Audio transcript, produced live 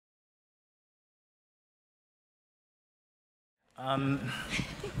Um,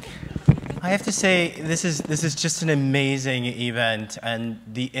 I have to say, this is just an amazing event, and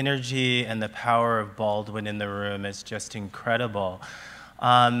the energy and the power of Baldwin in the room is just incredible.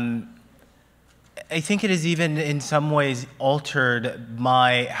 I think it has even, in some ways, altered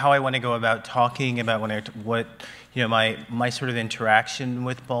how I want to go about talking about my sort of interaction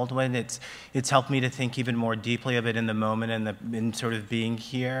with Baldwin. It's helped me to think even more deeply of it in the moment and in sort of being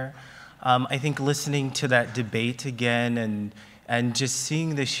here. I think listening to that debate again and just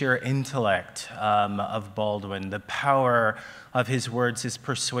seeing the sheer intellect of Baldwin, the power of his words, his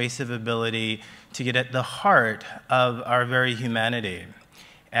persuasive ability to get at the heart of our very humanity,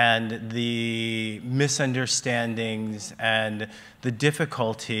 and the misunderstandings and the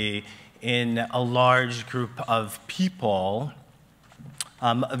difficulty in a large group of people,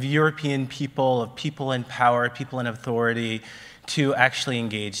 of European people, of people in power, people in authority, to actually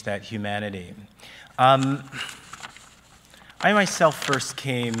engage that humanity. I myself first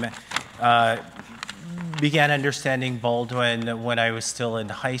began understanding Baldwin when I was still in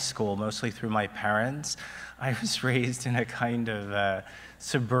high school, mostly through my parents. I was raised in a kind of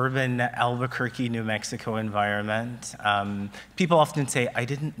suburban Albuquerque, New Mexico environment. People often say, I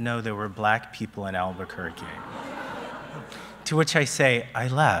didn't know there were black people in Albuquerque. To which I say, I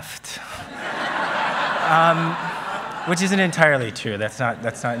left. Which isn't entirely true. That's not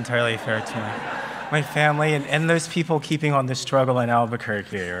entirely fair to my family and those people keeping on the struggle in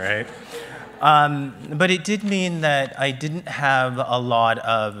Albuquerque, right? But it did mean that I didn't have a lot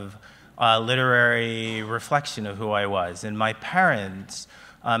of literary reflection of who I was. And my parents,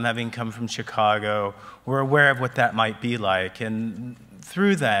 having come from Chicago, were aware of what that might be like. And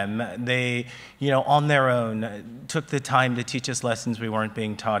through them, they, on their own, took the time to teach us lessons we weren't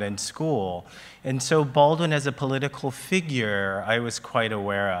being taught in school. And so Baldwin as a political figure, I was quite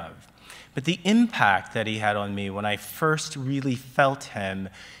aware of. But the impact that he had on me when I first really felt him,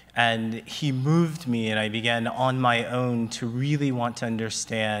 and he moved me, and I began on my own to really want to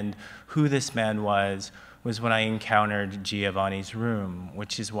understand who this man was when I encountered Giovanni's Room,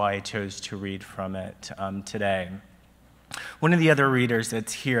 which is why I chose to read from it today. One of the other readers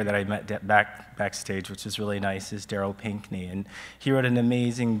that's here that I met backstage, which is really nice, is Daryl Pinkney, and he wrote an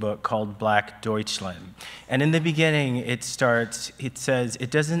amazing book called Black Deutschland. And in the beginning, it says, it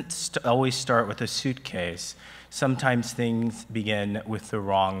doesn't always start with a suitcase. Sometimes things begin with the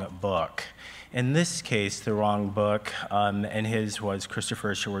wrong book. In this case, the wrong book, and his was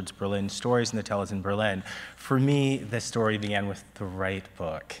Christopher Isherwood's Berlin Stories, and the Tell is in Berlin. For me, the story began with the right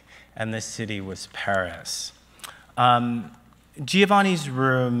book, and the city was Paris. Giovanni's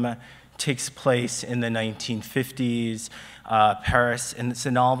Room takes place in the 1950s, Paris, and it's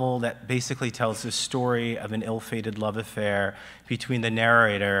a novel that basically tells the story of an ill-fated love affair between the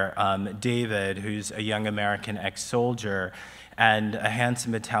narrator, David, who's a young American ex-soldier, and a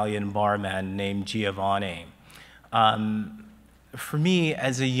handsome Italian barman named Giovanni. For me,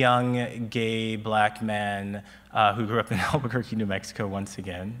 as a young, gay, black man who grew up in Albuquerque, New Mexico, once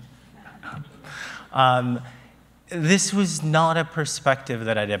again, this was not a perspective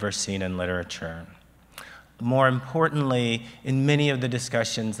that I'd ever seen in literature. More importantly, in many of the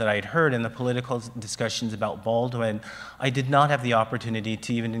discussions that I'd heard, in the political discussions about Baldwin, I did not have the opportunity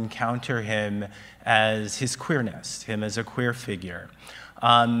to even encounter him as his queerness, him as a queer figure.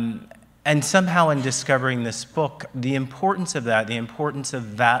 And somehow in discovering this book, the importance of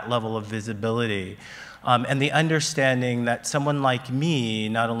that level of visibility, and the understanding that someone like me,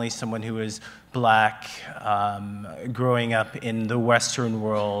 not only someone who is black, growing up in the Western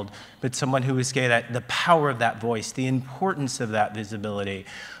world, but someone who is gay, that the power of that voice, the importance of that visibility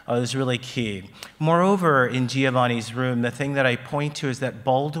is really key. Moreover, in Giovanni's Room, the thing that I point to is that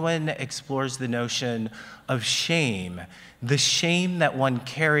Baldwin explores the notion of shame, the shame that one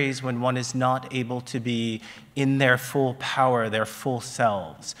carries when one is not able to be in their full power, their full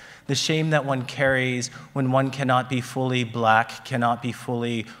selves. The shame that one carries when one cannot be fully black, cannot be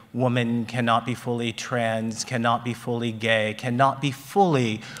fully woman, cannot be fully trans, cannot be fully gay, cannot be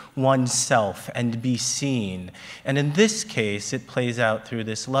fully oneself and be seen. And in this case, it plays out through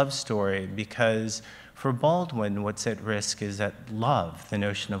this love story because for Baldwin, what's at risk is that love, the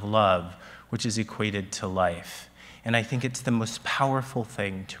notion of love, which is equated to life. And I think it's the most powerful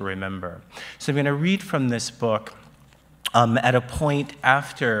thing to remember. So I'm going to read from this book at a point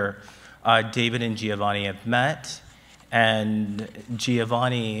after David and Giovanni have met, and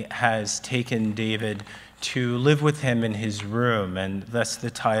Giovanni has taken David to live with him in his room, and thus the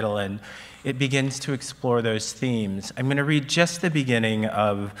title, and it begins to explore those themes. I'm going to read just the beginning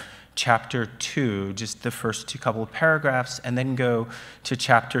of chapter 2, just the first couple of paragraphs, and then go to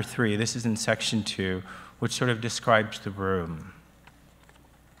chapter 3. This is in section 2, which sort of describes the room.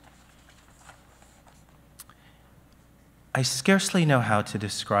 I scarcely know how to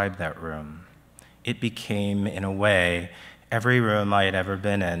describe that room. It became, in a way, every room I had ever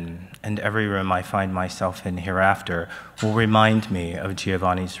been in, and every room I find myself in hereafter will remind me of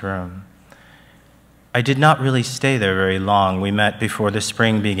Giovanni's room. I did not really stay there very long. We met before the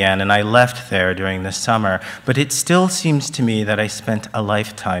spring began, and I left there during the summer, but it still seems to me that I spent a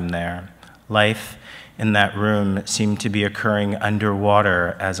lifetime there. Life in that room seemed to be occurring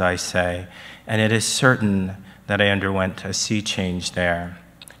underwater, as I say, and it is certain that I underwent a sea change there.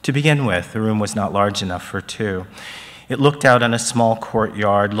 To begin with, the room was not large enough for two. It looked out on a small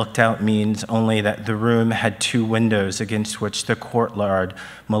courtyard. Looked out means only that the room had two windows against which the courtyard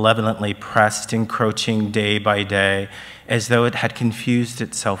malevolently pressed, encroaching day by day, as though it had confused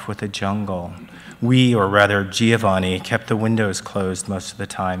itself with a jungle. We, or rather Giovanni, kept the windows closed most of the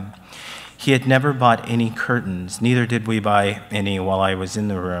time. He had never bought any curtains, neither did we buy any while I was in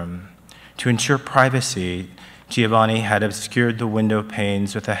the room. To ensure privacy, Giovanni had obscured the window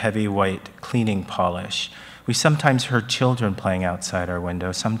panes with a heavy white cleaning polish. We sometimes heard children playing outside our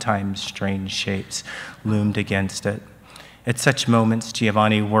window. Sometimes strange shapes loomed against it. At such moments,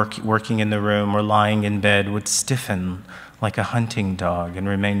 Giovanni, working in the room or lying in bed, would stiffen like a hunting dog and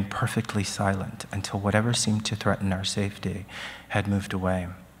remain perfectly silent until whatever seemed to threaten our safety had moved away.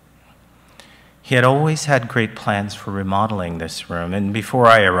 He had always had great plans for remodeling this room, and before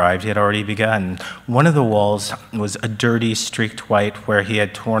I arrived, he had already begun. One of the walls was a dirty, streaked white where he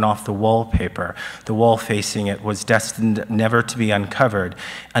had torn off the wallpaper. The wall facing it was destined never to be uncovered,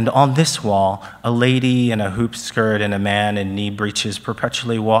 and on this wall, a lady in a hoop skirt and a man in knee breeches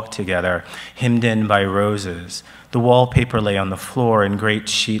perpetually walked together, hemmed in by roses. The wallpaper lay on the floor in great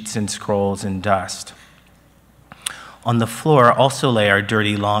sheets and scrolls and dust. On the floor also lay our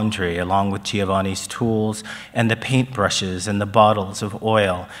dirty laundry, along with Giovanni's tools and the paintbrushes and the bottles of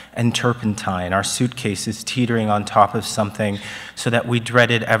oil and turpentine, our suitcases teetering on top of something so that we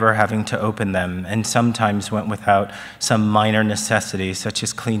dreaded ever having to open them, and sometimes went without some minor necessity, such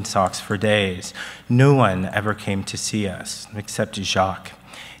as clean socks, for days. No one ever came to see us, except Jacques,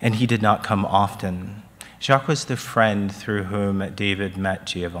 and he did not come often. Jacques was the friend through whom David met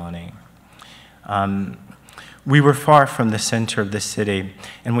Giovanni. We were far from the center of the city,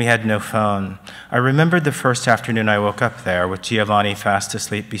 and we had no phone. I remembered the first afternoon I woke up there, with Giovanni fast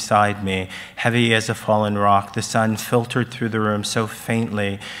asleep beside me, heavy as a fallen rock. The sun filtered through the room so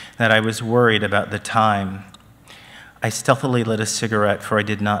faintly that I was worried about the time. I stealthily lit a cigarette, for I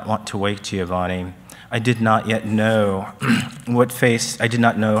did not want to wake Giovanni. I did not yet know I did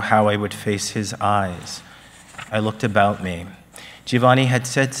not know how I would face his eyes. I looked about me. Giovanni had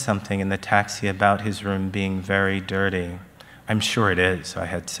said something in the taxi about his room being very dirty. "I'm sure it is," I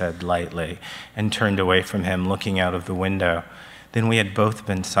had said lightly, and turned away from him, looking out of the window. Then we had both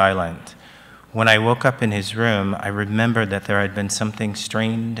been silent. When I woke up in his room, I remembered that there had been something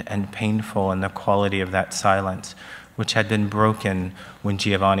strained and painful in the quality of that silence, which had been broken when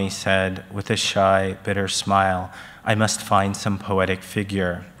Giovanni said, with a shy, bitter smile, "I must find some poetic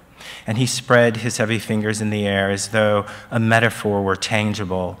figure." And he spread his heavy fingers in the air as though a metaphor were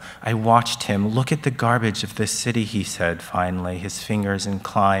tangible. I watched him. "Look at the garbage of this city," he said finally, his fingers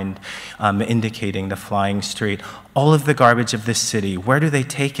inclined, indicating the flying street. "All of the garbage of this city. Where do they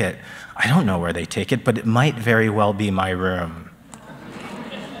take it? I don't know where they take it, but it might very well be my room."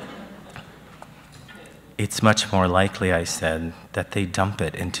 "It's much more likely," I said, "that they dump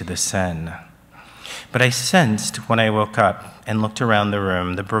it into the Seine." But I sensed, when I woke up and looked around the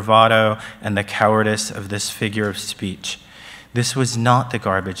room, the bravado and the cowardice of this figure of speech. This was not the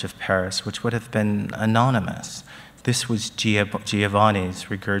garbage of Paris, which would have been anonymous. This was Giovanni's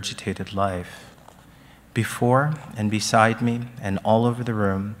regurgitated life. Before and beside me and all over the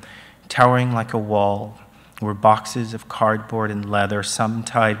room, towering like a wall, were boxes of cardboard and leather, some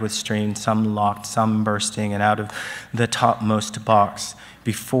tied with string, some locked, some bursting, and out of the topmost box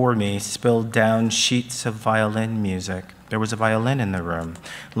before me spilled down sheets of violin music. There was a violin in the room,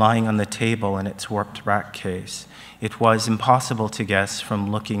 lying on the table in its warped rack case. It was impossible to guess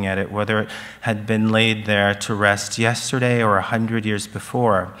from looking at it whether it had been laid there to rest yesterday or 100 years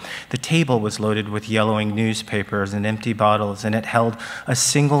before. The table was loaded with yellowing newspapers and empty bottles, and it held a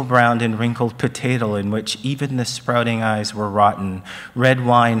single browned and wrinkled potato in which even the sprouting eyes were rotten. Red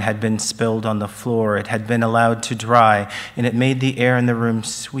wine had been spilled on the floor. It had been allowed to dry, and it made the air in the room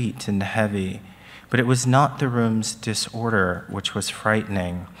sweet and heavy. But it was not the room's disorder which was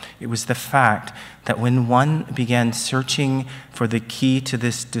frightening. It was the fact that when one began searching for the key to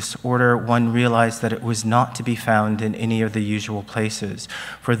this disorder, one realized that it was not to be found in any of the usual places.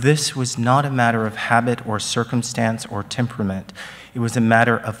 For this was not a matter of habit or circumstance or temperament. It was a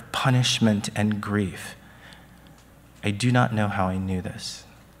matter of punishment and grief. I do not know how I knew this,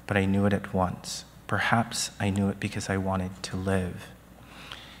 but I knew it at once. Perhaps I knew it because I wanted to live.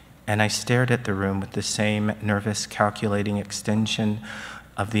 And I stared at the room with the same nervous, calculating extension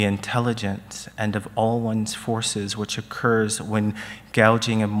of the intelligence and of all one's forces which occurs when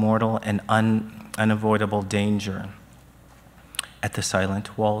gouging a mortal and unavoidable danger. At the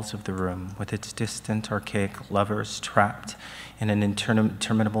silent walls of the room, with its distant, archaic lovers trapped in an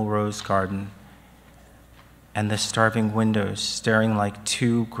interminable rose garden, and the starving windows staring like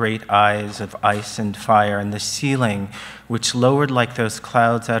two great eyes of ice and fire, and the ceiling which lowered like those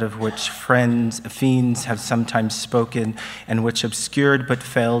clouds out of which fiends have sometimes spoken, and which obscured but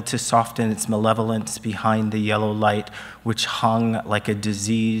failed to soften its malevolence behind the yellow light which hung like a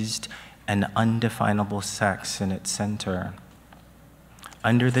diseased and undefinable sex in its center.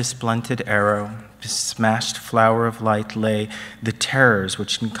 Under this blunted arrow, this smashed flower of light, lay the terrors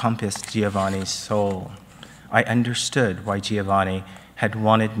which encompassed Giovanni's soul. I understood why Giovanni had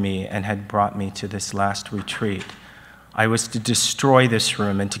wanted me and had brought me to this last retreat. I was to destroy this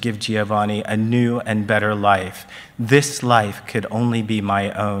room and to give Giovanni a new and better life. This life could only be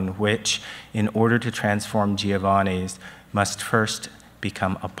my own, which, in order to transform Giovanni's, must first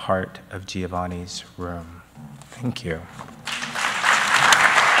become a part of Giovanni's room. Thank you.